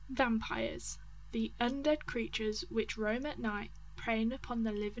Vampires, the undead creatures which roam at night, preying upon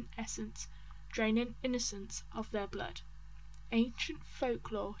the living essence, draining innocence of their blood. Ancient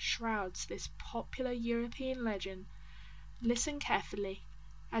folklore shrouds this popular European legend. Listen carefully,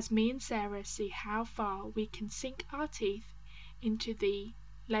 as me and Sarah see how far we can sink our teeth into the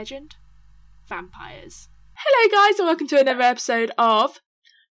legend vampires. Hello guys, and welcome to another episode of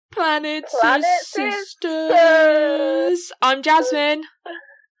Planet Sisters. I'm Jasmine.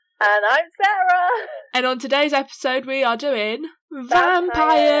 And I'm Sarah. And on today's episode we are doing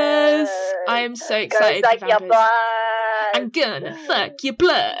vampires. I am so excited for vampires. I'm gonna fuck your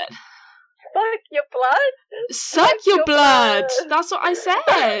blood. Fuck your blood? Suck your blood. That's what I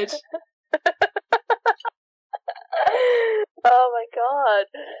said. Oh my god.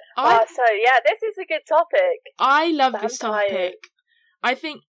 So yeah, this is a good topic. I love this topic. I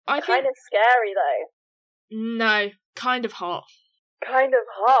think kind of scary though. No, kind of hot. Kind of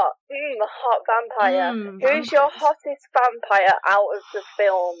hot. A hot vampire. Who's your hottest vampire out of the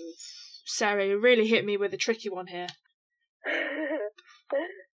films? Sarah, you really hit me with a tricky one here.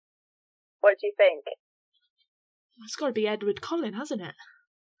 What do you think? It's got to be Edward Cullen, hasn't it?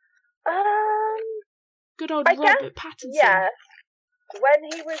 Good old Robert Pattinson. Yeah, when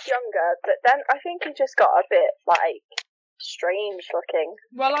he was younger, but then I think he just got a bit, strange looking.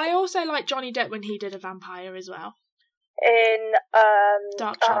 Well, I also like Johnny Depp when he did a vampire as well. In,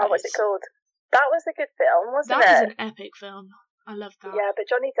 Dark Shadows. What's it called? That was a good film, wasn't it? That is an epic film. I love that. Yeah, but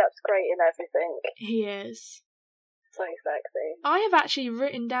Johnny Depp's great in everything. He is. So sexy. I have actually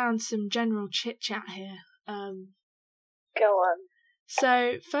written down some general chit-chat here. Go on.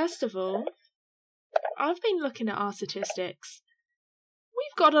 So, first of all, I've been looking at our statistics.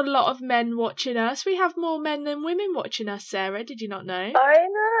 We've got a lot of men watching us. We have more men than women watching us, Sarah. Did you not know? I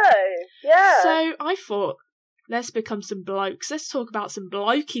know. Yeah. So, I thought, let's become some blokes. Let's talk about some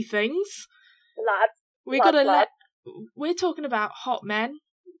blokey things. Lads. We're talking about hot men.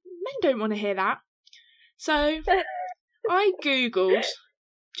 Men don't want to hear that. So, I googled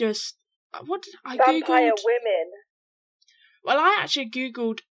Vampire women. Well, I actually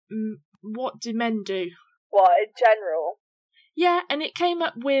googled what do men do. What, in general? Yeah, and it came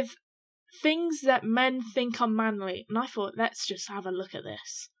up with things that men think are manly, and I thought, let's just have a look at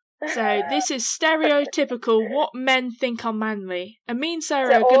this. So this is stereotypical what men think are manly. And me and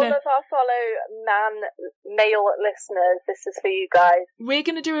Sarah are all of our male listeners, this is for you guys. We're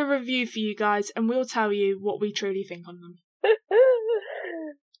going to do a review for you guys, and we'll tell you what we truly think on them.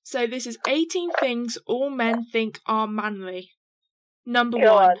 So this is 18 things all men think are manly. Number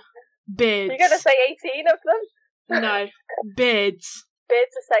Go 1, on. beards. You're going to say 18 of them? No, beards.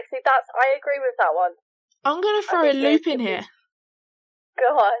 Beards are sexy. I agree with that one. I'm going to throw a loop in here.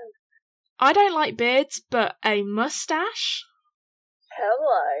 Go on. I don't like beards, but a moustache?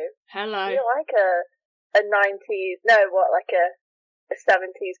 Hello. You're like a 90s, a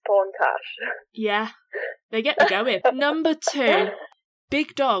 70s porn-tash. Yeah, they get me going. Number 2,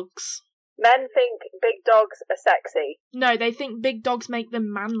 big dogs. Men think big dogs are sexy. No, they think big dogs make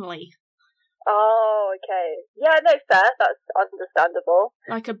them manly. Oh, okay. Yeah, no, fair. That's understandable.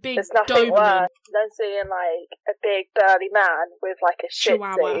 Like a big There's nothing Doberman. worse than seeing, a big burly man with, a Shih Tzu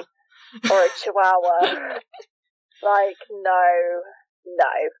Chihuahua. or a Chihuahua.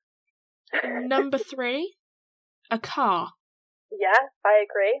 No. Number 3, a car. Yeah, I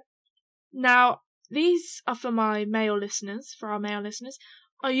agree. Now, these are for our male listeners.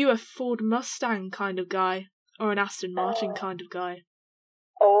 Are you a Ford Mustang kind of guy? Or an Aston Martin kind of guy?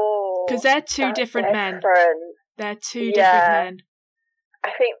 Oh. Because they're two different men. They're two different men.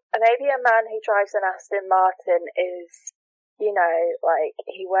 I think maybe a man who drives an Aston Martin is,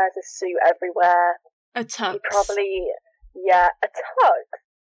 he wears a suit everywhere. A tux. He probably, a tux.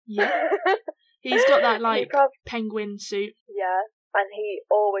 Yeah. He's got that, penguin suit. Yeah, and he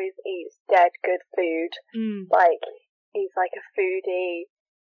always eats dead good food. He's like a foodie.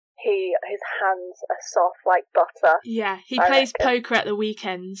 His hands are soft like butter. Yeah, he plays poker at the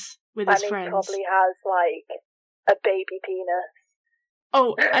weekends with his friends. And he probably has, a baby penis.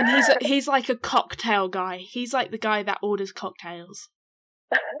 Oh, and he's like a cocktail guy. He's like the guy that orders cocktails.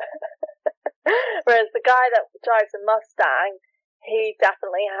 Whereas the guy that drives a Mustang, he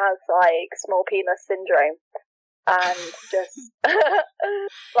definitely has, small penis syndrome. And just,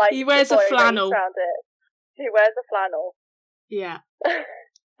 he wears a flannel. He wears a flannel. Yeah.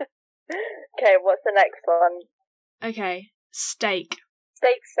 Okay, what's the next one? Okay, steak.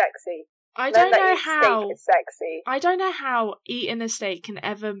 Steak's sexy. I don't know how. Steak is sexy. I don't know how eating a steak can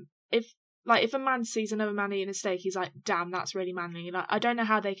ever. If a man sees another man eating a steak, he's like, "Damn, that's really manly." I don't know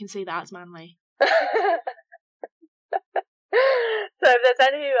how they can see that as manly. So if there's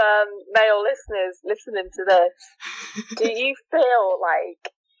any male listeners listening to this, do you feel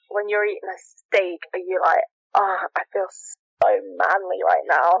like when you're eating a steak, are you like, I feel so manly right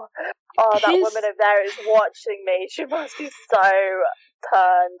now? Oh, that woman over there is watching me. She must be so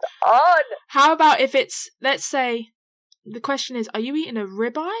turned on. How about if it's, let's say, the question is, are you eating a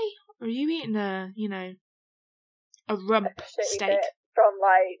ribeye? Or are you eating a rump steak? From,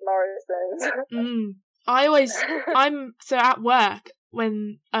 like, Morrison's. I'm so at work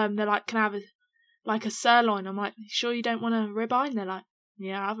when they're like, can I have a sirloin? I'm like, sure you don't want a ribeye? And they're like,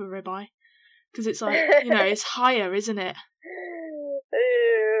 yeah, I have a ribeye. Because it's like, it's higher, isn't it?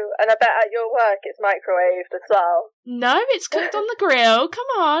 Ooh, and I bet at your work it's microwaved as well. No, it's cooked on the grill. Come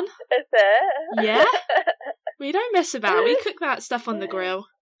on. Is it? Yeah. We don't mess about. We cook that stuff on the grill.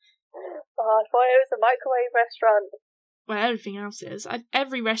 Oh, I thought it was a microwave restaurant. Well, everything else is.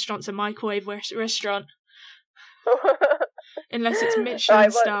 Every restaurant's a microwave restaurant. Unless it's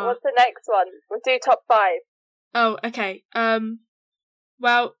Michelin star. What's the next one? We'll do top 5. Oh, okay.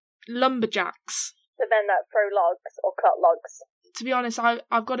 Well, lumberjacks. The men that throw logs or cut logs. To be honest,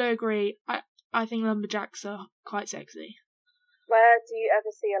 I've got to agree. I think lumberjacks are quite sexy. Where do you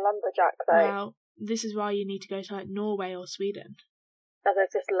ever see a lumberjack, though? Well, this is why you need to go to, like, Norway or Sweden. And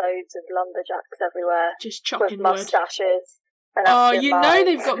there's just loads of lumberjacks everywhere. Just chopping with mustaches. Wood. Oh, you know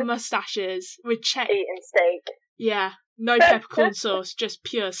they've got mustaches with eating steak. Yeah, no peppercorn sauce, just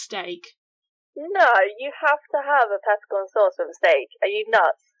pure steak. No, you have to have a peppercorn sauce with a steak. Are you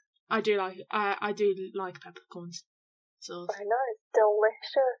nuts? I do like peppercorn sauce. I know, it's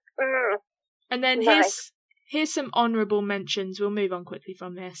delicious. And then here's some honourable mentions. We'll move on quickly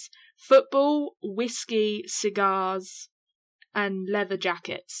from this. Football, whiskey, cigars, and leather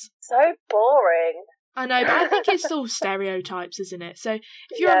jackets. So boring. I know, but I think it's all stereotypes, isn't it? So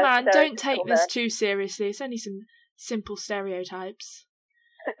if you're a man, don't take this too seriously. It's only some simple stereotypes.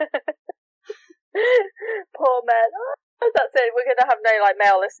 Poor men. Oh, that's it. We're going to have no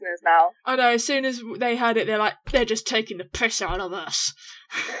male listeners now. I know. As soon as they heard it, they're just taking the piss out of us.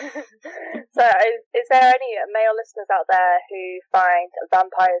 So, is there any male listeners out there who find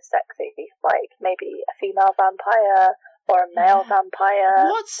vampires sexy? Like maybe a female vampire or a male vampire?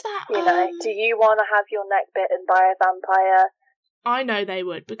 What's that? Do you want to have your neck bitten by a vampire? I know they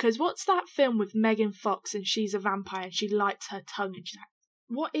would, because what's that film with Megan Fox and she's a vampire and she lights her tongue and she's like,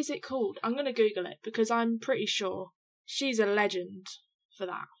 what is it called? I'm going to Google it because I'm pretty sure she's a legend for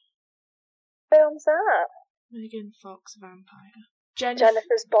that. Film's that? Megan Fox vampire.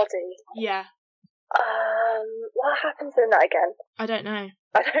 Jennifer's Body. Yeah. What happens in that again? I don't know.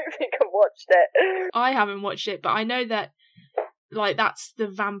 I don't think I've watched it. I haven't watched it, but I know that, that's the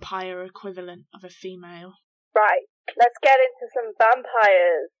vampire equivalent of a female. Right, let's get into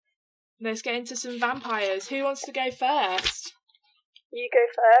some vampires. Who wants to go first? You go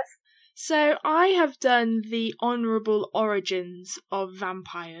first. So, I have done the honourable origins of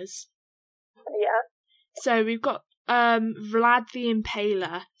vampires. Yeah. So, we've got Vlad the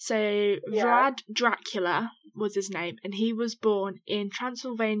Impaler. So, Vlad Dracula was his name, and he was born in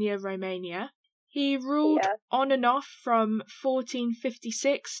Transylvania, Romania. He ruled on and off from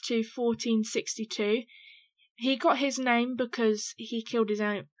 1456 to 1462. He got his name because he killed his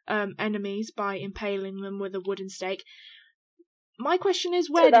own enemies by impaling them with a wooden stake. My question is,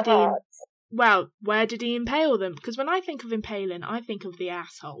 where did he impale them? Because when I think of impaling, I think of the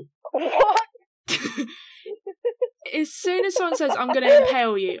asshole. What? As soon as someone says, I'm going to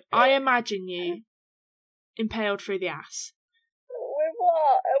impale you, I imagine you impaled through the ass. With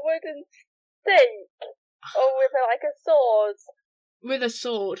what? A wooden stake? Or with a sword? With a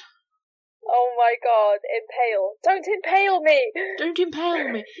sword. Oh my god, impale. Don't impale me! Don't impale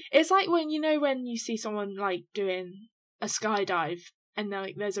me. It's like when you see someone doing a skydive and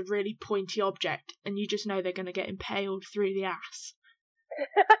there's a really pointy object and you just know they're going to get impaled through the ass.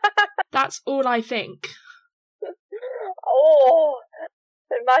 That's all I think. Oh,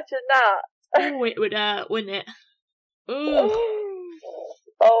 imagine that. Oh, it would hurt, wouldn't it? Ooh.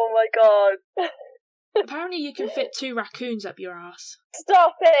 Oh my god. Apparently you can fit 2 raccoons up your ass.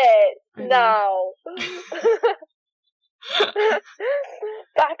 Stop it! Now.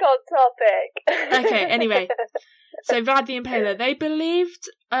 Back on topic. Okay, anyway. So Vlad the Impaler, they believed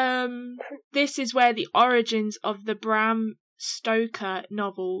this is where the origins of the Bram Stoker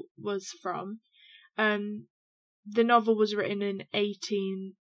novel was from. The novel was written in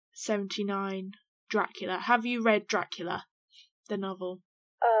 1879, Dracula. Have you read Dracula, the novel?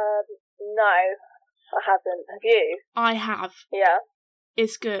 No, I haven't. Have you? I have. Yeah.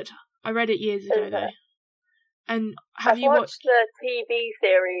 It's good. I read it years ago, though. And have I've you watched the TV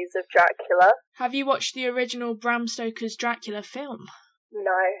series of Dracula. Have you watched the original Bram Stoker's Dracula film?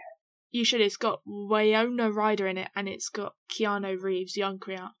 No. You should. It's got Winona Ryder in it, and it's got Keanu Reeves, young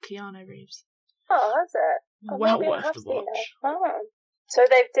Keanu Reeves. Oh, has it? Oh, well maybe I worth have the seen watch. it. Oh. So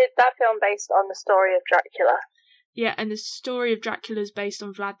they did that film based on the story of Dracula. Yeah, and the story of Dracula is based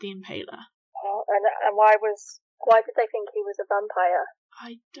on Vlad the Impaler. Oh, and why did they think he was a vampire?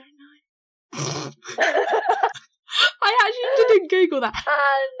 I don't know. I actually didn't Google that.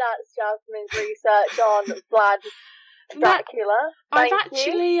 And that's Jasmine's research on Vlad Dracula.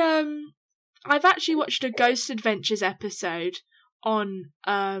 I've actually watched a Ghost Adventures episode on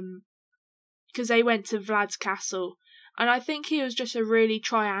because they went to Vlad's castle, and I think he was just a really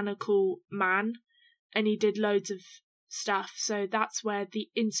tyrannical man, and he did loads of stuff. So that's where the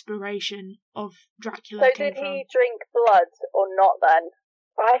inspiration of Dracula came from. So did he drink blood or not then?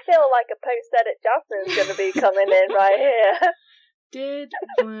 I feel like a post-edit Jasmine's going to be coming in right here. Did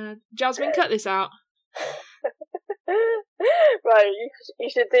Jasmine cut this out? Right, you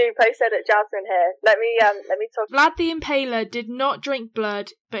should do post-edit Jasmine here. Let me talk. Vlad the Impaler did not drink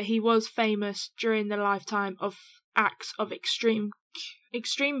blood, but he was famous during the lifetime of acts of extreme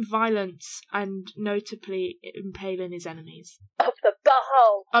violence, and notably impaling his enemies. Up the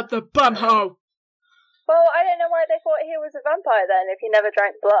butthole. Up the bumhole. Well, I don't know why they thought he was a vampire then, if he never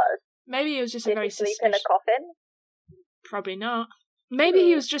drank blood. Maybe he was just Did a very he sleep suspicious... in a coffin? Probably not. Maybe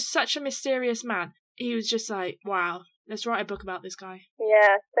he was just such a mysterious man. He was just like, wow, let's write a book about this guy.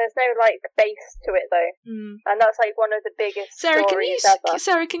 Yeah, there's no, base to it, though. And that's, one of the biggest stories ever.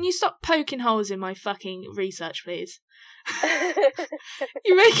 Sarah, can you stop poking holes in my fucking research, please?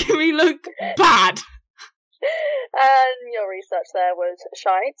 You're making me look bad. And your research there was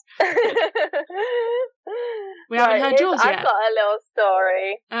shite. We haven't heard yours yet. I've got a little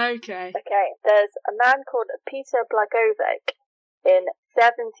story. Okay. Okay, there's a man called Peter Blagovic in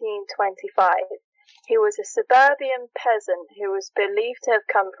 1725. He was a suburban peasant who was believed to have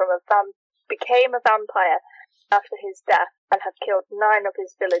became a vampire after his death and had killed 9 of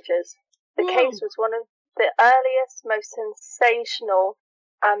his villagers. The case was one of the earliest, most sensational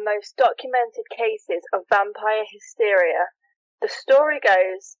and most documented cases of vampire hysteria. The story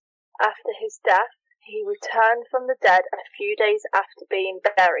goes, after his death, he returned from the dead a few days after being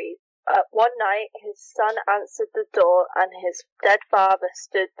buried. One night, his son answered the door and his dead father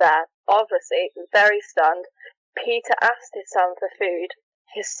stood there. Obviously, very stunned, Peter asked his son for food.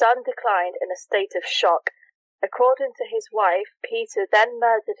 His son declined in a state of shock. According to his wife, Peter then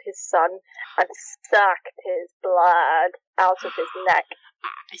murdered his son and sucked his blood out of his neck.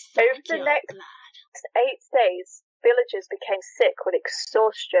 Over the next 8 days, villagers became sick with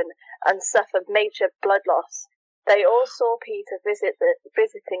exhaustion and suffered major blood loss. They all saw Peter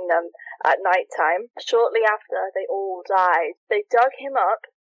visiting them at night time. Shortly after, they all died. They dug him up,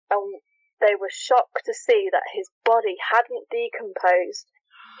 and they were shocked to see that his body hadn't decomposed.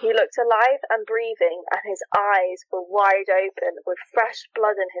 He looked alive and breathing, and his eyes were wide open, with fresh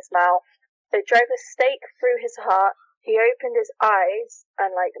blood in his mouth. They drove a stake through his heart. He opened his eyes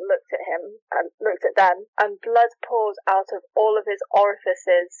and looked at him and looked at them, and blood poured out of all of his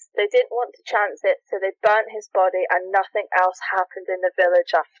orifices. They didn't want to chance it, so they burnt his body, and nothing else happened in the village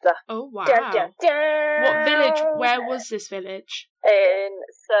after. Oh wow! Dun, dun, dun. What village? Where was this village? In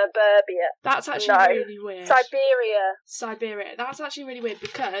suburbia. That's actually really weird. Siberia. That's actually really weird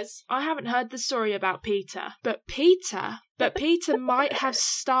because I haven't heard the story about Peter, but Peter might have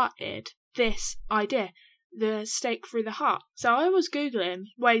started this idea. The stake through the heart. So I was Googling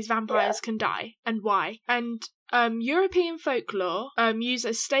ways vampires can die and why. And European folklore use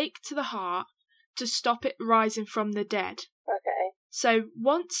a stake to the heart to stop it rising from the dead. Okay. So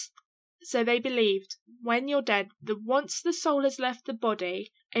they believed when you're dead, once the soul has left the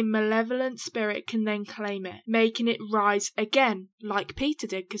body, a malevolent spirit can then claim it, making it rise again, like Peter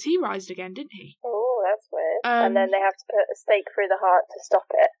did, because he rised again, didn't he? Oh, that's weird. And then they have to put a stake through the heart to stop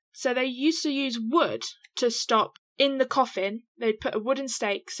it. So they used to use wood to stop in the coffin. They'd put a wooden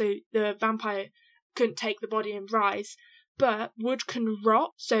stake so the vampire couldn't take the body and rise. But wood can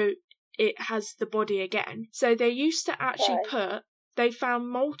rot, so it has the body again. So they used to actually they found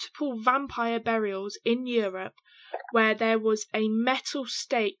multiple vampire burials in Europe where there was a metal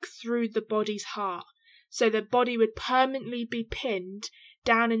stake through the body's heart. So the body would permanently be pinned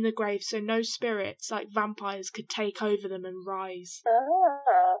down in the grave so no spirits like vampires could take over them and rise.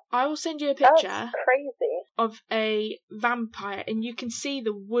 I will send you a picture of a vampire and you can see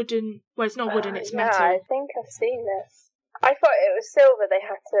the wooden... Well, it's not wooden, it's metal. I think I've seen this. I thought it was silver they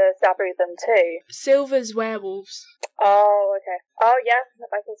had to taboo them too. Silver's werewolves. Oh, okay. Oh, yeah,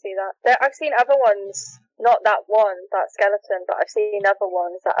 I can see that. I've seen other ones, not that skeleton, but I've seen other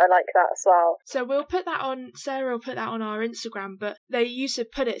ones that are like that as well. So Sarah will put that on our Instagram, but they used to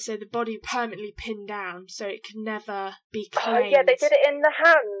put it so the body permanently pinned down so it could never be claimed. Oh yeah, they did it in the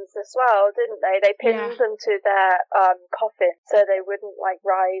hands as well, didn't they? They pinned them to their coffin so they wouldn't like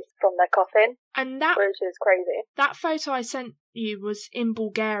rise from their coffin. And which is crazy. That photo I sent you was in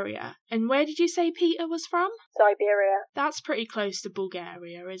Bulgaria. And where did you say Peter was from? Siberia. That's pretty close to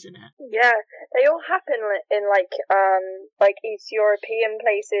Bulgaria, isn't it? Yeah, they all happen in like East European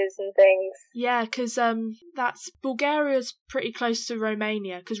places and things. Yeah, because Bulgaria's pretty close to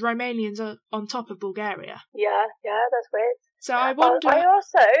Romania, because Romanians are on top of Bulgaria. Yeah, that's weird. So I wonder. I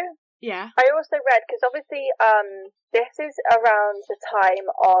also read, because obviously this is around the time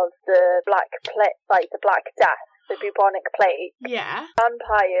of the Black Plague, like the Black Death, the bubonic plague. Yeah.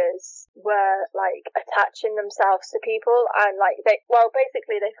 Vampires were like attaching themselves to people, and like they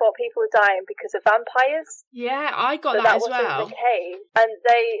thought people were dying because of vampires. Yeah, I got that as well. That wasn't the case, and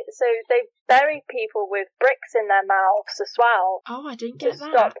they buried people with bricks in their mouths as well. Oh, I didn't get that.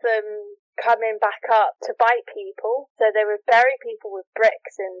 To stop them coming back up to bite people. So they would bury people with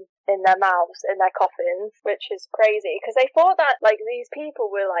bricks in their mouths, in their coffins, which is crazy because they thought that like these people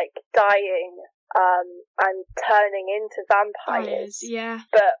were like dying and turning into vampires. Yeah.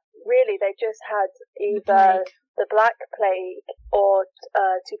 But really they just had either the Black Plague or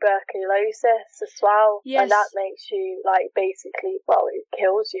tuberculosis as well. Yes. And that makes you like basically, it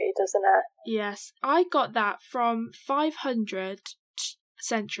kills you, doesn't it? Yes. I got that from 500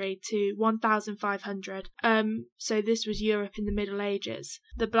 century to 1500. So this was Europe in the Middle Ages.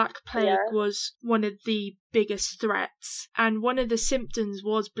 The Black Plague was one of the biggest threats, and one of the symptoms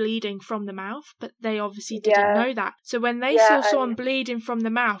was bleeding from the mouth, but they obviously didn't know that. So when they saw someone bleeding from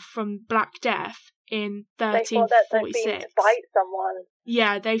the mouth from Black Death in 1346, they thought that they'd been to bite someone.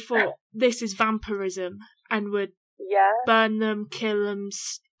 Yeah, they thought this is vampirism and would burn them, kill them,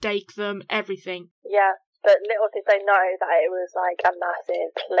 stake them, everything. Yeah. But little did they know that it was like a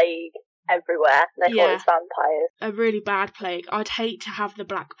massive plague everywhere. They thought it was vampires. A really bad plague. I'd hate to have the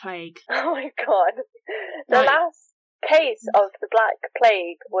Black Plague. Oh my god. The last case of the Black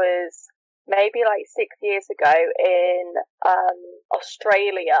Plague was maybe like 6 years ago in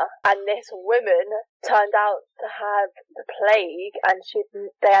Australia, and this woman turned out to have the plague, and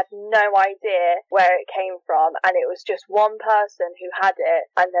they had no idea where it came from, and it was just one person who had it,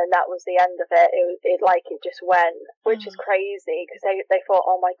 and then that was the end of it. It just went, which is crazy because they thought,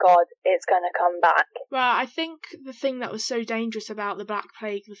 oh my god, it's going to come back. Well, I think the thing that was so dangerous about the Black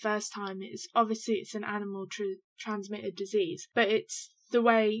Plague the first time is obviously it's an animal transmitted disease, but it's the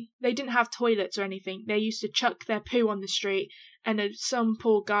way they didn't have toilets or anything. They used to chuck their poo on the street, and some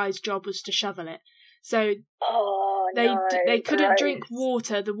poor guy's job was to shovel it. So they couldn't drink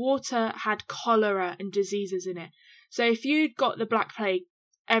water. The water had cholera and diseases in it. So if you'd got the Black Plague,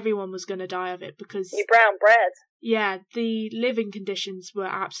 everyone was going to die of it because you brown bread. Yeah, the living conditions were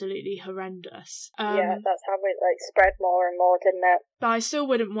absolutely horrendous. That's how it spread more and more, didn't it? But I still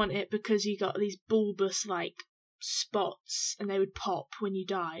wouldn't want it because you got these bulbous spots, and they would pop when you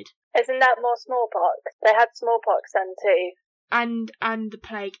died. Isn't that more smallpox? They had smallpox then too. And the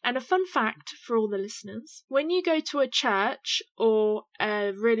plague. And a fun fact for all the listeners, when you go to a church or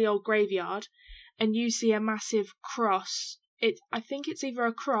a really old graveyard and you see a massive cross, I think it's either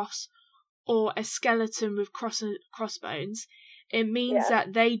a cross or a skeleton with crossbones, it means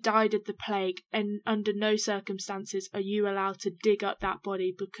that they died of the plague, and under no circumstances are you allowed to dig up that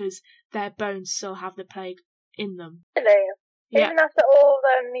body because their bones still have the plague in them. Really? Yeah. Even after all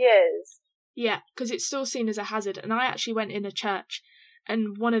them years? Yeah, because it's still seen as a hazard. And I actually went in a church,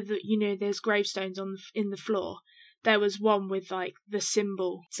 and one of the, there's gravestones in the floor. There was one with the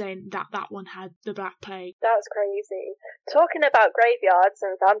symbol saying that one had the Black Plague. That's crazy. Talking about graveyards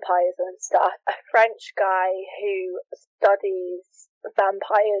and vampires and stuff, a French guy who studies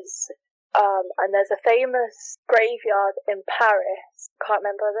vampires, and there's a famous graveyard in Paris. Can't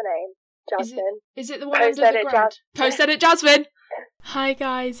remember the name. Jasmine. Is it the one under the ground? Post-edit Jasmine! Hi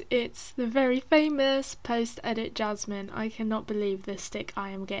guys, it's the very famous Post-edit Jasmine. I cannot believe the stick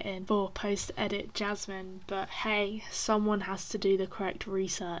I am getting for Post-edit Jasmine, but hey, someone has to do the correct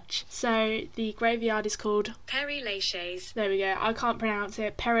research. So the graveyard is called Père Lachaise. There we go. I can't pronounce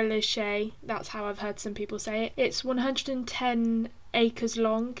it. Père Lachaise. That's how I've heard some people say it. It's 110 acres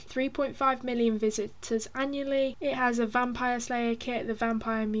long, 3.5 million visitors annually. It has a vampire slayer kit, the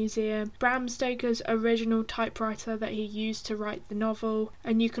Vampire Museum, Bram Stoker's original typewriter that he used to write the novel,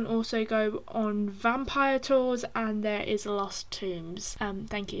 and you can also go on vampire tours, and there is lost tombs.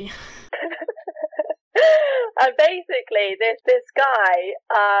 Thank you. And basically, this guy,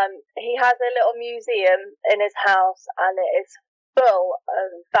 he has a little museum in his house, and it is full of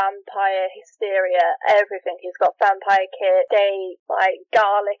vampire hysteria, everything. He's got vampire kit, like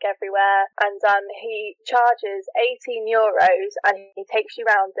garlic everywhere, and he charges €18, and he takes you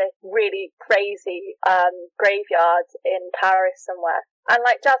around this really crazy graveyard in Paris somewhere. And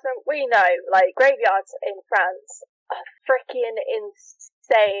like Jasmine, we know like graveyards in France are freaking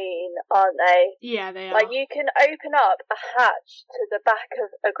insane, aren't they? Yeah, they are. Like, you can open up a hatch to the back of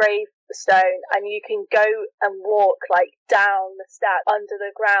a gravestone and you can go and walk, like, down the steps under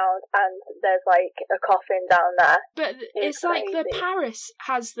the ground, and there's, like, a coffin down there. But it's like the Paris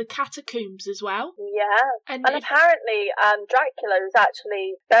has the catacombs as well. Yeah. And apparently, Dracula was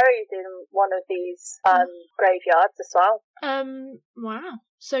actually buried in one of these graveyards as well. Wow.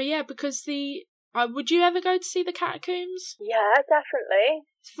 So, yeah, because would you ever go to see the catacombs? Yeah, definitely.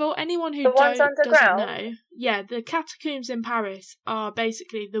 For anyone who doesn't know, yeah, the catacombs in Paris are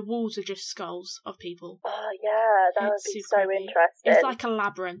basically, the walls are just skulls of people. Oh, yeah, that would be so interesting. It's like a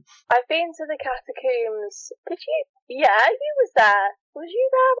labyrinth. I've been to the catacombs. Did you? Yeah, you was there. Was you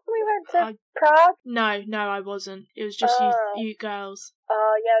there when we went to Prague? No, I wasn't. It was just you girls.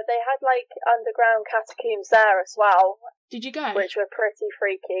 Oh, yeah, they had, like, underground catacombs there as well. Did you go? Which were pretty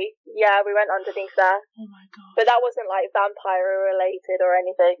freaky. Yeah, we went underneath there. Oh my god. But that wasn't like vampire related or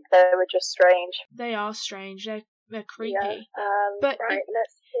anything. They were just strange. They are strange. They're creepy. Yeah. But right,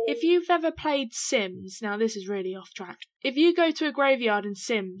 let's see. If you've ever played Sims, now this is really off track. If you go to a graveyard in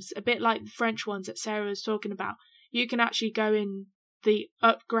Sims, a bit like the French ones that Sarah was talking about, you can actually go in the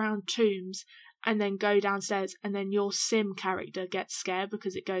upground tombs and then go downstairs, and then your Sim character gets scared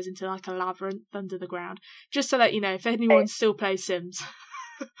because it goes into like a labyrinth under the ground. Just to let you know, if anyone still plays Sims.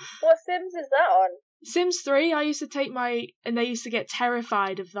 What Sims is that on? Sims 3, I used to take and they used to get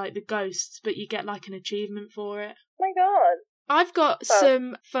terrified of like the ghosts, but you get like an achievement for it. Oh my god. I've got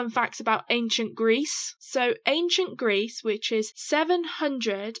some fun facts about ancient Greece. So ancient Greece, which is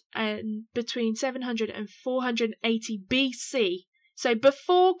between 700 and 480 BC, so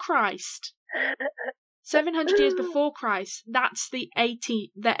before Christ. 700 years before Christ. That's the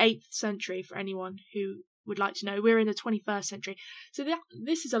 8th century for anyone who would like to know. We're in the 21st century. So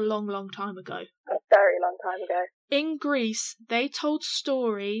this is a long, long time ago. A very long time ago. In Greece, they told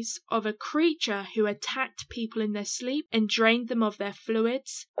stories of a creature who attacked people in their sleep and drained them of their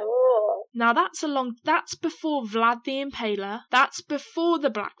fluids. Oh. Now that's before Vlad the Impaler, that's before the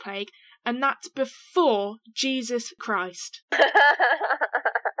Black Plague, and that's before Jesus Christ.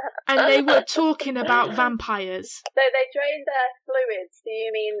 And they were talking about vampires. So they drained their fluids. Do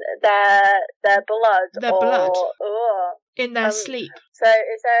you mean their blood? Their blood. Oh. In their sleep. So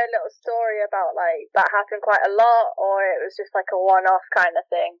is there a little story about like that happened quite a lot, or it was just like a one-off kind of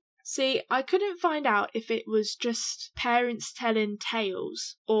thing? See, I couldn't find out if it was just parents telling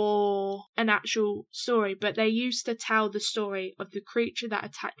tales or an actual story, but they used to tell the story of the creature that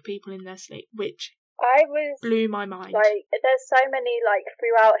attacked people in their sleep, which blew my mind. Like, there's so many, like,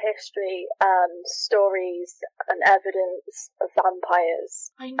 throughout history, stories and evidence of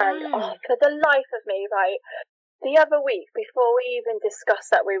vampires. I know. And, for the life of me, right, the other week, before we even discussed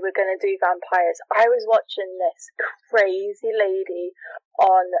that we were going to do vampires, I was watching this crazy lady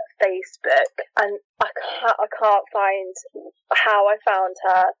on Facebook, and I can't find how I found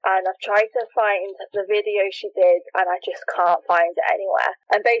her, and I've tried to find the video she did, and I just can't find it anywhere.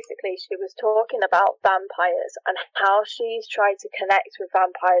 And basically, she was talking about vampires and how she's tried to connect with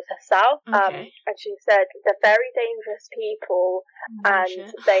vampires herself. Okay. And she said they're very dangerous people,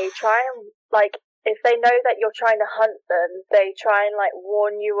 and they try and, like, if they know that you're trying to hunt them, they try and like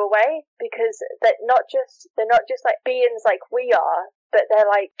warn you away, because they're not just like beings like we are, but they're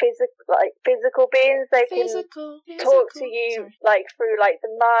like physical beings. They can talk to you like through like the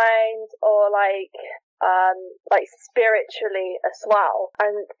mind, or like spiritually as well.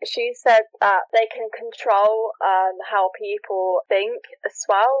 And she said that they can control how people think as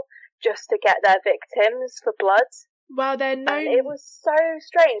well, just to get their victims for blood. Well, they're known. And it was so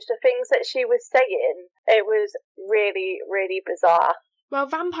strange, the things that she was saying. It was really, really bizarre. Well,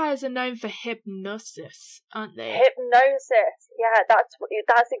 vampires are known for hypnosis, aren't they? Hypnosis, yeah, that's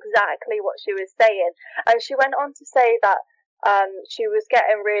exactly what she was saying. And she went on to say that she was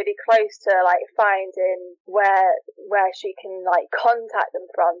getting really close to like finding where she can like contact them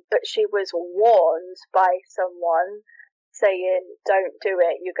from, but she was warned by someone saying, don't do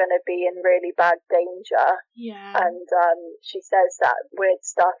it, you're going to be in really bad danger. Yeah. And she says that weird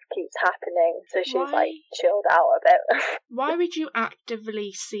stuff keeps happening, so she's like chilled out a bit. Why would you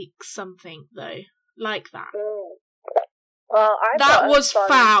actively seek something though like that? Well, that was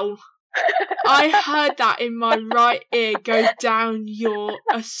foul. I heard that in my right ear go down your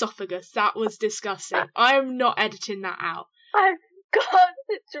esophagus. That was disgusting. I am not editing that out. I've got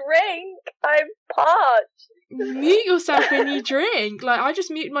to drink. I'm parched. Mute yourself when you drink. Like, I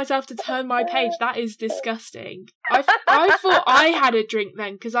just muted myself to turn my page. That is disgusting. I thought I had a drink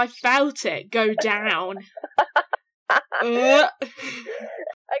then because I felt it go down. Okay,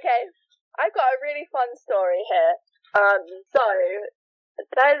 I've got a really fun story here. So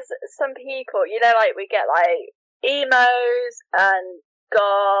there's some people, you know, like we get like emos and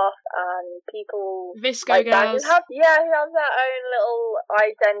goth and people Visco like that girls. who have their own little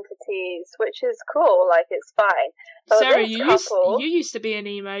identities, which is cool. Like, it's fine. But Sarah, this you used to be an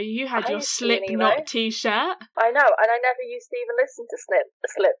emo. You had your Slipknot t-shirt. I know, and I never used to even listen to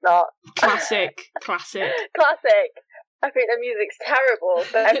Slipknot. Classic. Classic. I think the music's terrible,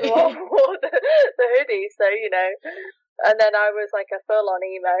 but everyone wore the hoodie, so, you know. And then I was like a full-on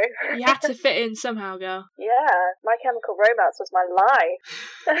emo. You had to fit in somehow, girl. Yeah, My Chemical Romance was my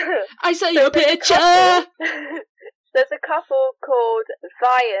life. I saw your picture! There's a couple called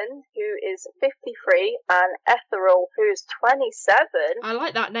Vian, who is 53, and Ethereal, who is 27. I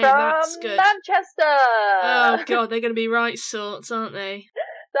like that name, from that's good. Manchester! Oh, God, they're going to be right sorts, aren't they?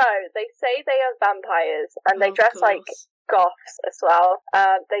 So, they say they are vampires, and they Of dress course. like goths as well.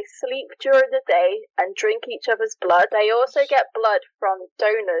 They sleep during the day and drink each other's blood. They also get blood from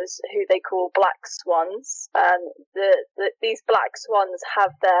donors who they call black swans. These black swans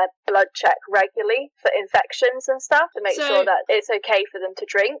have their blood checked regularly for infections and stuff to make sure that it's okay for them to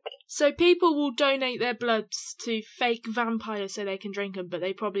drink. So people will donate their bloods to fake vampires so they can drink them, but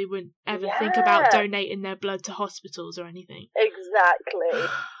they probably wouldn't ever think about donating their blood to hospitals or anything. Exactly.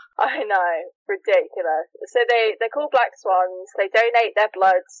 I know, ridiculous. So they're called black swans. They donate their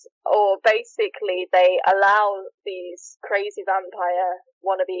bloods, or basically they allow these crazy vampire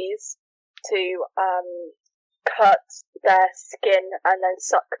wannabes to cut their skin and then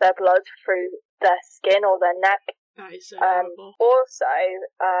suck their blood through their skin or their neck. That is so horrible. Also,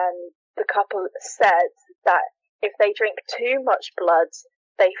 the couple said that if they drink too much blood,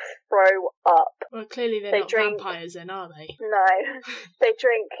 they throw up. Well, clearly they're not vampires then, are they? No. They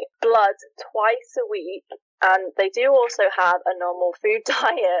drink blood twice a week, and they do also have a normal food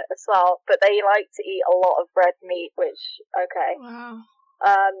diet as well, but they like to eat a lot of red meat, which, okay. Wow.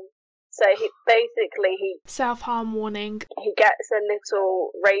 So he self-harm warning. He gets a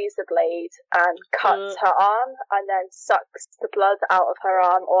little razor blade and cuts her arm and then sucks the blood out of her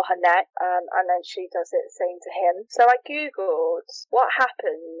arm or her neck, and then she does it same to him. So I googled what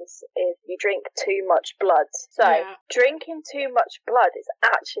happens if you drink too much blood. So drinking too much blood is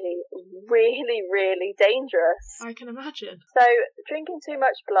actually really, really dangerous. I can imagine. So drinking too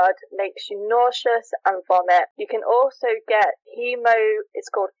much blood makes you nauseous and vomit. You can also get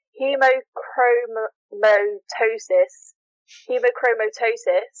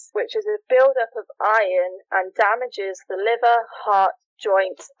hemochromatosis, which is a build-up of iron and damages the liver, heart,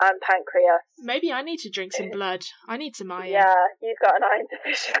 joints, and pancreas. Maybe I need to drink some blood. I need some iron. Yeah, you've got an iron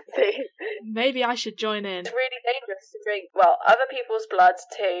deficiency. Maybe I should join in. It's really dangerous to drink, other people's blood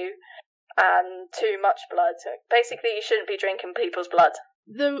too, and too much blood. So basically, you shouldn't be drinking people's blood.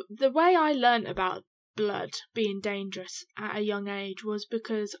 The way I learnt about blood being dangerous at a young age was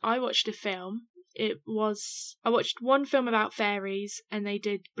because I watched a film. I watched one film about fairies and they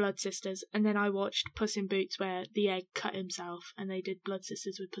did Blood Sisters, and then I watched Puss in Boots where the egg cut himself and they did Blood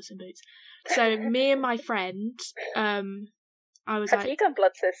Sisters with Puss in Boots. So me and my friend, I was Have you done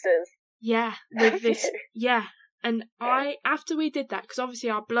Blood Sisters? Yeah, with this, yeah. And after we did that, because obviously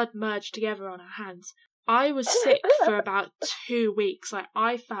our blood merged together on our hands, I was sick for about 2 weeks. Like,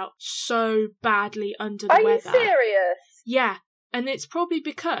 I felt so badly under the weather. Are you serious? Yeah. And it's probably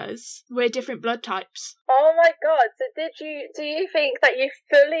because we're different blood types. Oh my god, so do you think that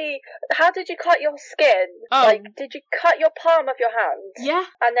how did you cut your skin? Oh. Like, did you cut your palm of your hand? Yeah.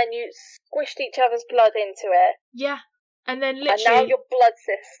 And then you squished each other's blood into it? Yeah. And then literally... And now you're blood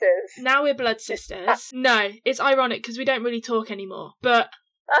sisters. Now we're blood sisters. No, it's ironic because we don't really talk anymore. But,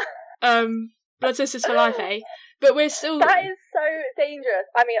 blood sisters for life, eh? But we're still... That is so dangerous.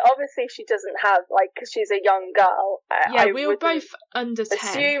 I mean, obviously she doesn't have, because she's a young girl. We were both under 10.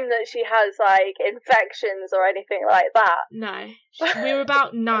 Assume that she has, infections or anything like that. No. We were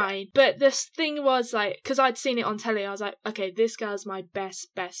about 9. But this thing was, because I'd seen it on telly, I was like, okay, this girl's my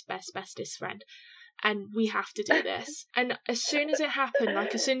bestest friend. And we have to do this. And as soon as it happened,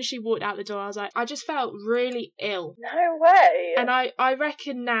 as soon as she walked out the door, I was like, I just felt really ill. No way. And I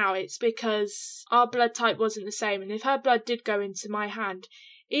reckon now it's because our blood type wasn't the same. And if her blood did go into my hand,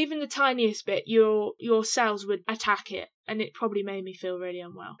 even the tiniest bit, your cells would attack it, and it probably made me feel really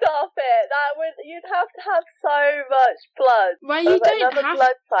unwell. Stop it! You'd have to have so much blood. Well, you don't another have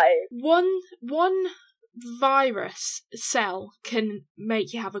blood type. one virus cell can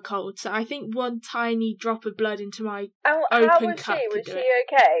make you have a cold. So I think one tiny drop of blood into my How open was cup she? could Was do she it.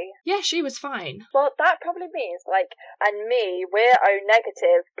 okay? Yeah, she was fine. Well, that probably means, like, and me, we're O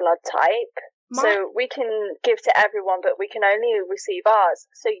negative blood type. So we can give to everyone, but we can only receive ours.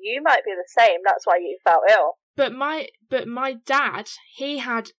 So you might be the same. That's why you felt ill. But my dad, he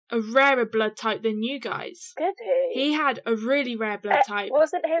had a rarer blood type than you guys. Did he? He had a really rare blood type.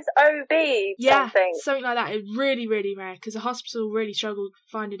 Wasn't his OB Yeah, something like that. It was really, really rare because the hospital really struggled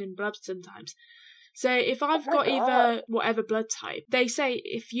finding in blood sometimes. So if I've got either whatever blood type, they say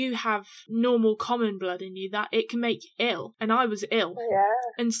if you have normal common blood in you, that it can make you ill. And I was ill.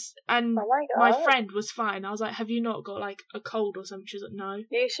 Yeah. And oh my God. my friend was fine. I was like, have you not got like a cold or something? She was like, no.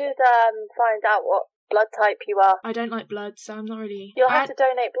 You should find out what blood type you are. I don't like blood, so I'm not really... You'll have to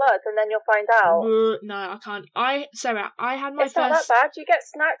donate blood and then you'll find out. No, I can't. Sarah, I had my It's not that bad. You get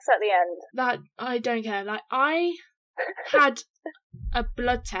snacks at the end. That, I don't care. Like, I had a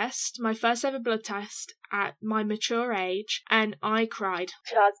blood test, my first ever blood test at my mature age, and I cried.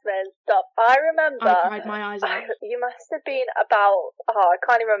 Jasmine, stop. I remember. I cried my eyes out. You must have been about, I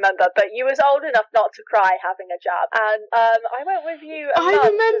can't even remember, but you was old enough not to cry having a jab. And I went with you.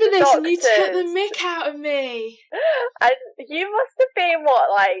 I remember this, and you took the mick out of me. And you must have been, what,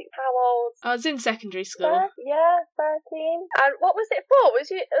 like, how old? I was in secondary school. 13. And what was it for?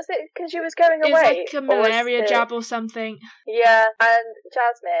 Was it because you was going away? It was like a malaria jab or something. Yeah, and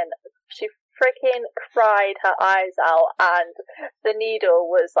Jasmine, she freaking cried her eyes out, and the needle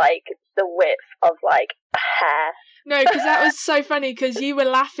was like the width of like hair. No, because that was so funny, because you were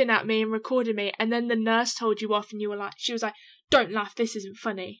laughing at me and recording me, and then the nurse told you off, and you were like, she was like, don't laugh, this isn't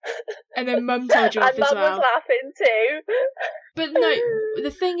funny. And then Mum told you off as well. And Mum was laughing too. But no,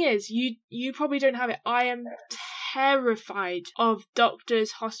 the thing is, you probably don't have it. I am terrified of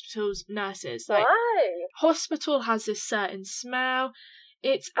doctors, hospitals, nurses. Like, why? Hospital has this certain smell.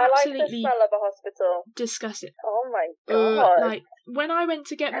 It's I absolutely like the smell of a hospital. disgusting. Oh my God. Like, when I went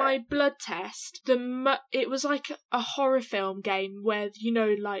to get my blood test, it was like a horror film game where, you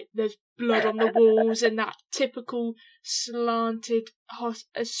know, like, there's blood on the walls and that typical slanted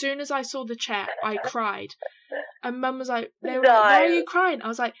as soon as I saw the chair, I cried. And Mum was like, like, why are you crying? I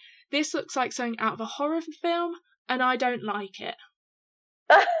was like, this looks like something out of a horror film and I don't like it.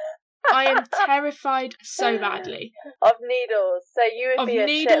 I am terrified so badly. Of needles. So you would be a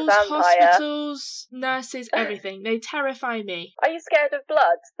shit vampire. Hospitals, nurses, everything. They terrify me. Are you scared of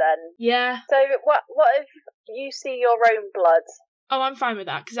blood then? Yeah. So what if you see your own blood? Oh, I'm fine with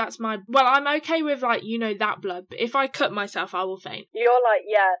that, because that's my... Well, I'm okay with, like, you know, that blood, but if I cut myself, I will faint. You're like,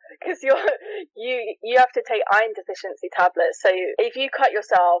 yeah, because you have to take iron deficiency tablets, so if you cut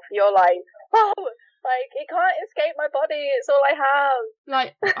yourself, you're like, oh... Like, it can't escape my body, it's all I have.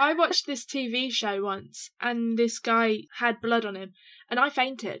 Like, I watched this TV show once, and this guy had blood on him, and I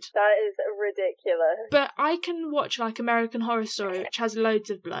fainted. That is ridiculous. But I can watch, like, American Horror Story, which has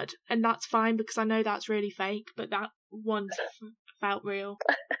loads of blood, and that's fine, because I know that's really fake, but that one felt real.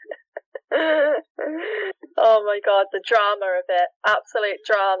 Oh my God, the drama of it. Absolute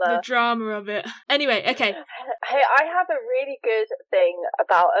drama. The drama of it. Anyway, okay. Hey, I have a really good thing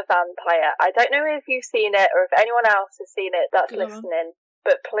about a vampire. I don't know if you've seen it or if anyone else has seen it that's listening,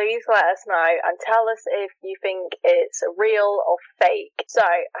 but please let us know and tell us if you think it's real or fake. So,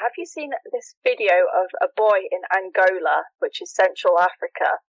 have you seen this video of a boy in Angola, which is Central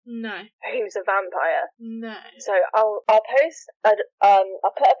Africa? No. Who's a vampire? No. So I'll post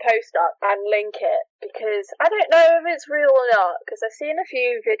I'll put a post up and link it, because I don't know if it's real or not, because I've seen a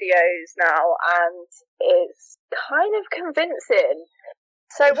few videos now and it's kind of convincing.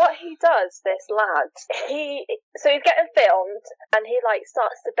 So what he does, this lad, he's getting filmed and he like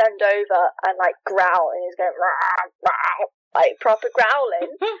starts to bend over and like growl, and he's going rah, rah, like proper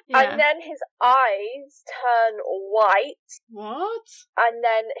growling. Yeah. And then his eyes turn white. What? And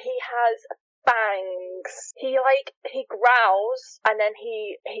then he has fangs. He growls, and then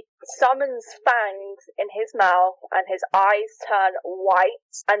he summons fangs in his mouth, and his eyes turn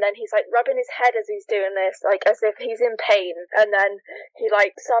white, and then he's like rubbing his head as he's doing this, like as if he's in pain, and then he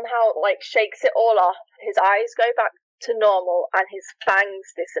like somehow like shakes it all off. His eyes go back to normal and his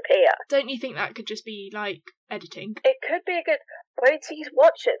fangs disappear. Don't you think that could just be like editing? It could be a good... Wait till you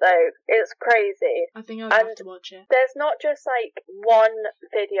watch it though. It's crazy. I think I'll have to watch it. There's not just like one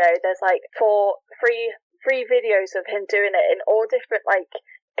video, there's like three videos of him doing it in all different like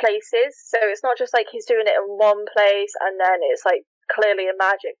places. So it's not just like he's doing it in one place and then it's like clearly a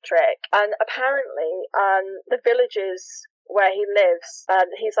magic trick. And apparently, the villagers where he lives,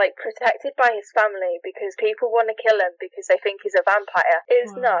 he's like protected by his family because people want to kill him because they think he's a vampire.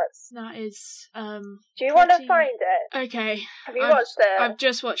 It's nuts. That is Do you want to find it? Okay. Have you watched it? I've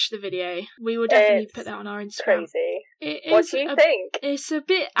just watched the video. We will definitely put that on our Instagram. Crazy. What do you think? It's a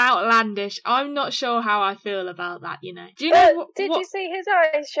bit outlandish. I'm not sure how I feel about that, you know. Do you know Did you see his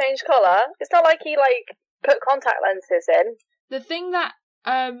eyes change colour? It's not like he put contact lenses in. The thing that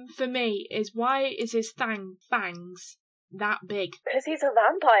for me is, why is his fangs that big? Because he's a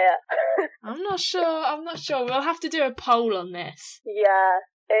vampire. I'm not sure. We'll have to do a poll on this. Yeah,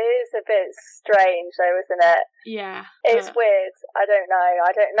 it is a bit strange though, isn't it? Yeah. It's weird. I don't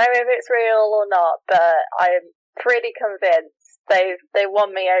know if it's real or not, but I'm pretty convinced they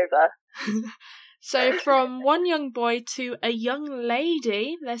won me over. So from one young boy to a young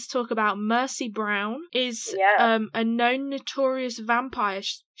lady, let's talk about Mercy Brown, is a known notorious vampire.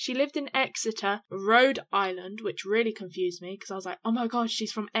 She lived in Exeter, Rhode Island, which really confused me because I was like, oh my god,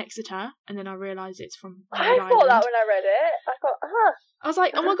 she's from Exeter. And then I realised it's from Rhode Island. I thought that when I read it. I thought, I was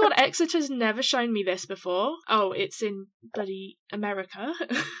like, oh my god, Exeter's never shown me this before. Oh, it's in bloody America.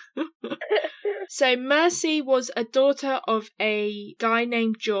 So Mercy was a daughter of a guy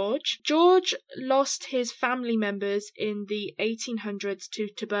named George. George lost his family members in the 1800s to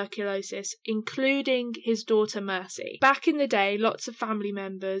tuberculosis, including his daughter Mercy. Back in the day, lots of family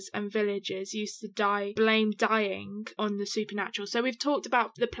members and villagers used to blame dying on the supernatural. So we've talked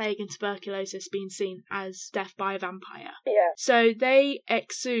about the plague and tuberculosis being seen as death by a vampire. Yeah. So they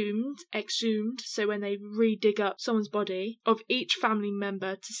exhumed, so when they re-dig up someone's body, of each family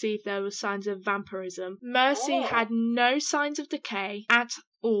member to see if there were signs of vampirism. Mercy had no signs of decay at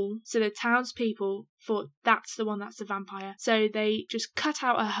all, so the townspeople thought that's the one that's the vampire. So they just cut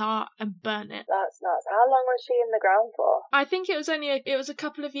out her heart and burnt it. That's nuts. How long was she in the ground for? I think it was a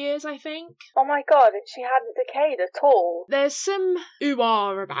couple of years, I think. Oh my god, she hadn't decayed at all. There's some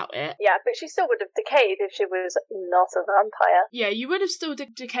ooh-ah about it. Yeah, but she still would have decayed if she was not a vampire. Yeah, you would have still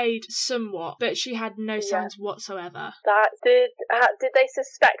decayed somewhat, but she had no signs whatsoever. Did they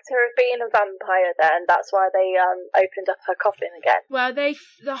suspect her of being a vampire then? That's why they opened up her coffin again. Well,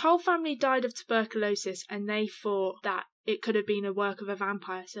 the whole family died of tuberculosis, and they thought that it could have been a work of a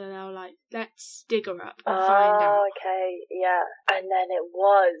vampire, so they were like, let's dig her up and find out. Okay, yeah. And then it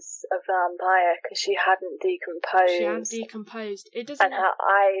was a vampire because she hadn't decomposed. It doesn't. And her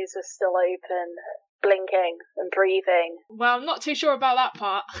eyes were still open, blinking and breathing. Well, I'm not too sure about that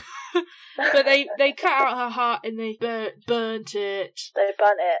part. But they cut out her heart and they burnt it. They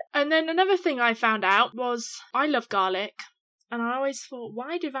burnt it. And then another thing I found out was, I love garlic. And I always thought,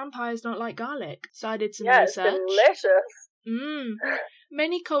 why do vampires not like garlic? So I did some research. It's delicious.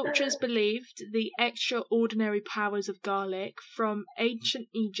 Many cultures believed the extraordinary powers of garlic. From ancient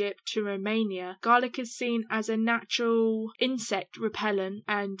Egypt to Romania, garlic is seen as a natural insect repellent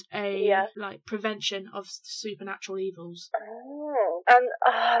and a prevention of supernatural evils. And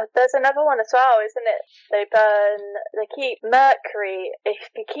there's another one as well, isn't it? They keep mercury. If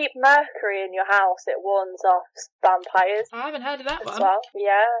you keep mercury in your house, it warns off vampires. I haven't heard of that one. Well,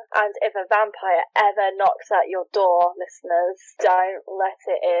 yeah. And if a vampire ever knocks at your door, listeners, don't let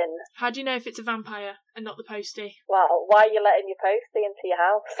it in. How do you know if it's a vampire and not the postie? Well, why are you letting your postie into your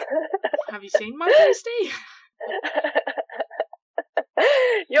house? Have you seen my postie?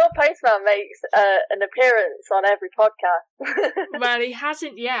 Your postman makes an appearance on every podcast. Well, he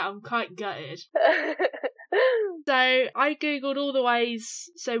hasn't yet. I'm quite gutted. So I googled all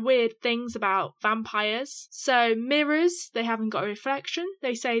the weird things about vampires. So mirrors, they haven't got a reflection.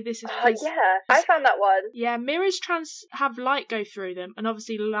 They say this is I found that one. Yeah, mirrors have light go through them, and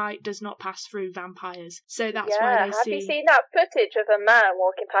obviously light does not pass through vampires. So that's why they see. Have you seen that footage of a man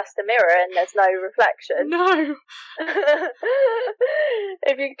walking past a mirror and there's no reflection? No.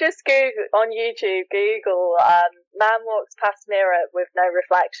 If you just Google man walks past mirror with no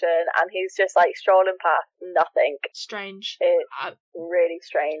reflection and he's just like strolling past, nothing. Strange. It's really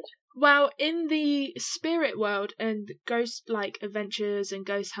strange. Well, in the spirit world and ghost adventures and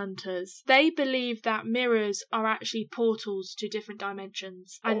ghost hunters, they believe that mirrors are actually portals to different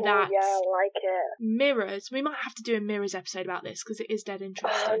dimensions, and that I like it. Mirrors. We might have to do a mirrors episode about this because it is dead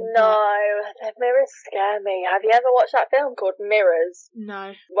interesting. Oh no, the mirrors scare me. Have you ever watched that film called Mirrors?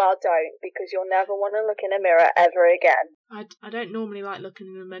 No. Well, don't, because you'll never want to look in a mirror ever again. I don't normally like looking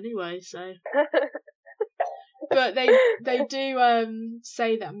in them anyway, so. But they do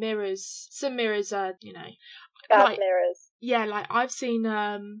say that some mirrors are, bad mirrors. Yeah, like I've seen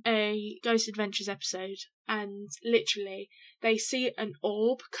a Ghost Adventures episode, and literally they see an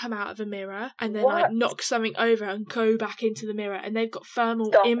orb come out of a mirror and then like What? knock something over and go back into the mirror, and they've got thermal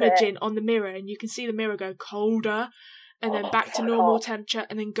Stop imaging on the mirror, and you can see the mirror go colder and then back to fuck normal off. temperature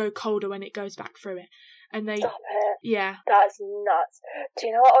and then go colder when it goes back through it. And they, Stop it. yeah. That's nuts. Do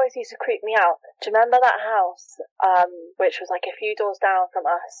you know what always used to creep me out? Do you remember that house, which was like a few doors down from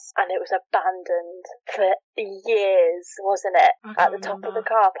us, and it was abandoned for years, wasn't it? I At can't the top of remember. the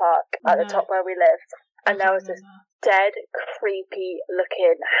car park, at the No. top where we lived. I And there can't was this remember. dead, creepy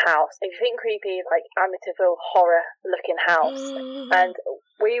looking house. If you think creepy, like Amityville horror looking house. And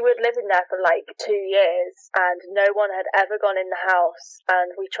we would live in there for like 2 years, and no one had ever gone in the house.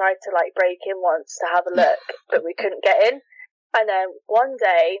 And we tried to like break in once to have a look, but we couldn't get in. And then one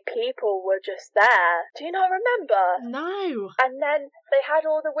day, people were just there. Do you not remember? No. And then they had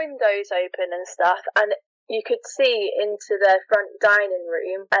all the windows open and stuff, and you could see into their front dining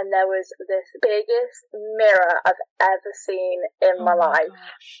room, and there was this biggest mirror I've ever seen in my life.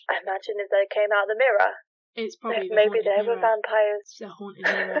 Gosh. Imagine if they came out the mirror. It's probably the Maybe haunted they were mirror. vampires. It's the haunted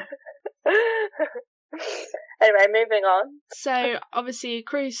mirror. Anyway, moving on. So, obviously,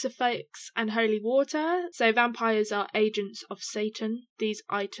 crucifix and holy water. So, vampires are agents of Satan. These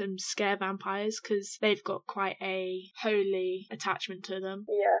items scare vampires because they've got quite a holy attachment to them.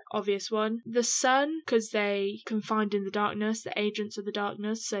 Yeah. Obvious one. The sun, because they confined in the darkness, the agents of the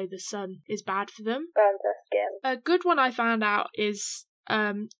darkness, so the sun is bad for them. Burns their skin. A good one I found out is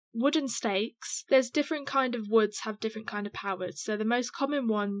wooden stakes. There's different kind of woods have different kind of powers. So the most common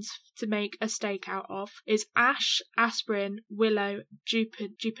ones to make a stake out of is ash, aspirin, willow,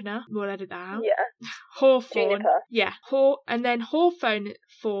 juniper. We'll edit that out. Yeah. Hawthorn. Juniper. Yeah. And then hawthorn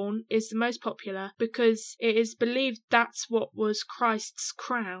is the most popular because it is believed that's what was Christ's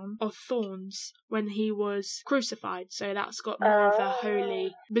crown of thorns when he was crucified. So that's got more of a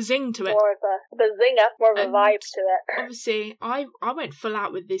holy bazing to it. More of a bazinga, more of a And vibe to it. Obviously, I went full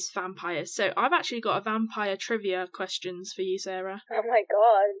out with this vampire, so I've actually got a vampire trivia questions for you, Sarah. Oh my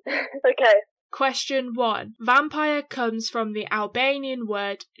god. Okay. Question 1. Vampire comes from the Albanian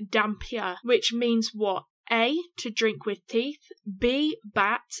word dampia, which means what? A. To drink with teeth. B.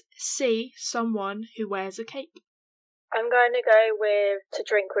 Bat. C. Someone who wears a cape. I'm going to go with to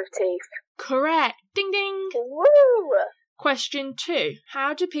drink with teeth. Correct. Ding ding. Woo! Question 2.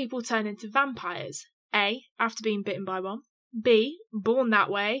 How do people turn into vampires? A. After being bitten by one. B. Born that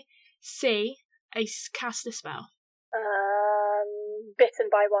way. C. Cast a spell. Bitten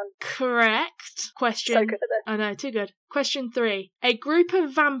by one. Correct. Question. So good at this. I know, too good. Question 3. A group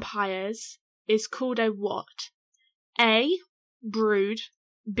of vampires is called a what? A. Brood.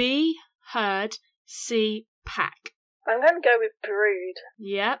 B. Herd. C. Pack. I'm going to go with brood.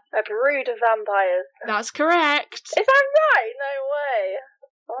 Yep, A brood of vampires. that's correct. Is that right? No way.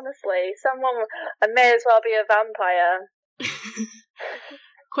 Honestly, I may as well be a vampire.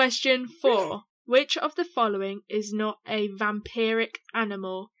 Question 4. Which of the following is not a vampiric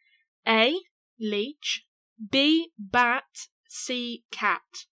animal? A. Leech. B. Bat. C. Cat.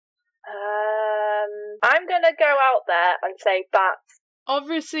 I'm going to go out there and say bats.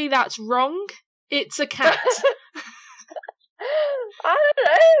 Obviously, that's wrong. It's a cat. I don't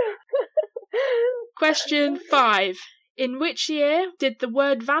know. Question 5. In which year did the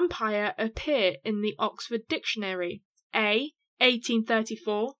word vampire appear in the Oxford Dictionary? A.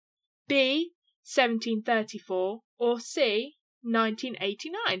 1834. B. 1734. Or C.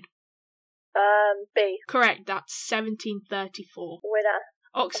 1989. B. Correct, that's 1734. Winner.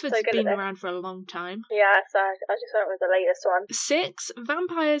 Oxford's so good been at this. around for a long time. Yeah, so I just went with the latest one. 6.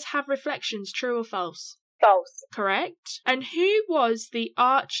 Vampires have reflections, true or false? False. Correct. And who was the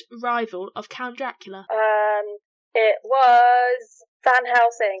arch rival of Count Dracula? It was Van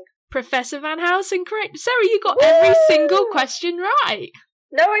Helsing. Professor Van Helsing, correct. Sarah, you got every Woo! single question right.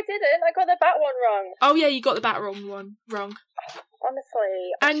 No, I didn't. I got the bat one wrong. Oh yeah, you got the bat one wrong.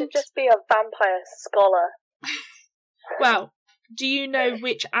 Honestly, I And- should just be a vampire scholar. Well, do you know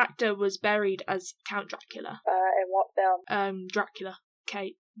which actor was buried as Count Dracula? In what film? Dracula.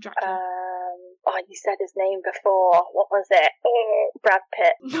 Kate Dracula. You said his name before. What was it? Brad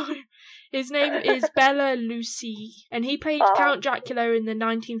Pitt. No, his name is Bela Lugosi, and he played Count Dracula in the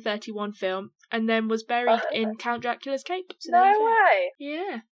 1931 film, and then was buried in Count Dracula's cape. So there No you go. way.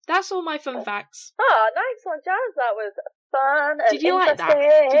 Yeah, that's all my fun facts. Oh, nice one, Jazz. That was fun and Did you like that?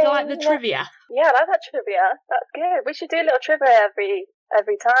 interesting. Did you like the trivia? Yeah, I like that trivia. That's good. We should do a little trivia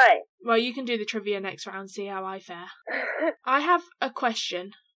every time. Well, you can do the trivia next round, see how I fare. I have a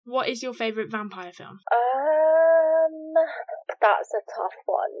question. What is your favourite vampire film? That's a tough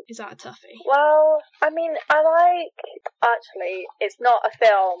one. Is that a toughie? Well, I mean, actually, it's not a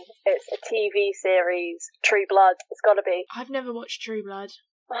film, it's a TV series, True Blood. It's gotta be. I've never watched True Blood.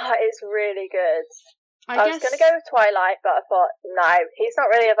 Oh, it's really good. I was going to go with Twilight, but I thought, no, he's not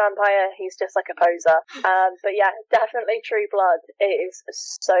really a vampire, he's just like a poser. But yeah, definitely True Blood. It is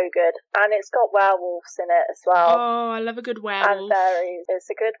so good. And it's got werewolves in it as well. Oh, I love a good werewolf. And fairies. It's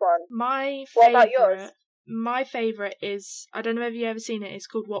a good one. What about yours? My favourite is, I don't know if you've ever seen it, it's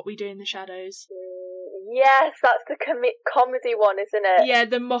called What We Do in the Shadows. Yes, that's the comedy one, isn't it? Yeah,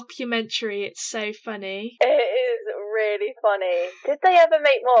 the mockumentary. It's so funny. It is really funny. Did they ever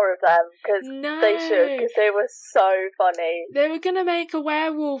make more of them? Because they should, because they were so funny. They were going to make a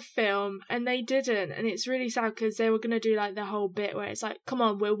werewolf film, and they didn't. And it's really sad, because they were going to do like the whole bit where it's like, come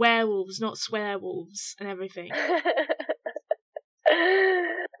on, we're werewolves, not swearwolves, and everything.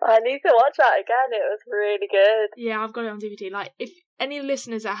 I need to watch that again. It was really good. Yeah, I've got it on DVD. Like, if any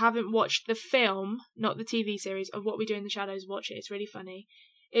listeners that haven't watched the film, not the TV series, of What We Do in the Shadows, watch it. It's really funny.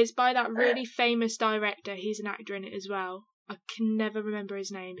 It's by that really famous director. He's an actor in it as well. I can never remember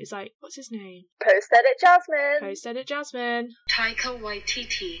his name. It's like, what's his name? Post-edit Jasmine. Post-edit Jasmine. Taika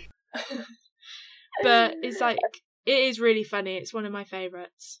Waititi. But it's like, it is really funny. It's one of my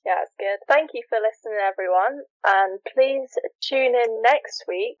favourites. Yeah, it's good. Thank you for listening, everyone. And please tune in next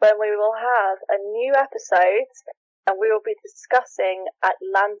week when we will have a new episode and we will be discussing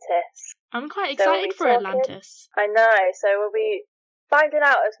Atlantis. I'm quite excited for Atlantis. I know. So we'll be finding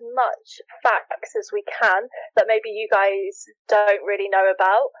out as much facts as we can that maybe you guys don't really know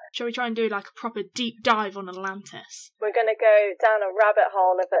about. Shall we try and do like a proper deep dive on Atlantis? We're going to go down a rabbit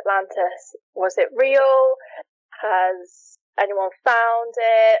hole of Atlantis. Was it real? Has anyone found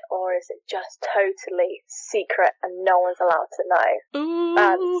it, or is it just totally secret and no one's allowed to know? Ooh.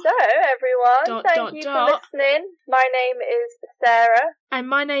 And so, everyone, thank you for listening. My name is Sarah. And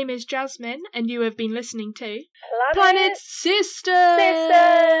my name is Jasmine, and you have been listening to Planet Sisters!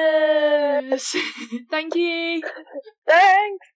 Thank you! Thanks!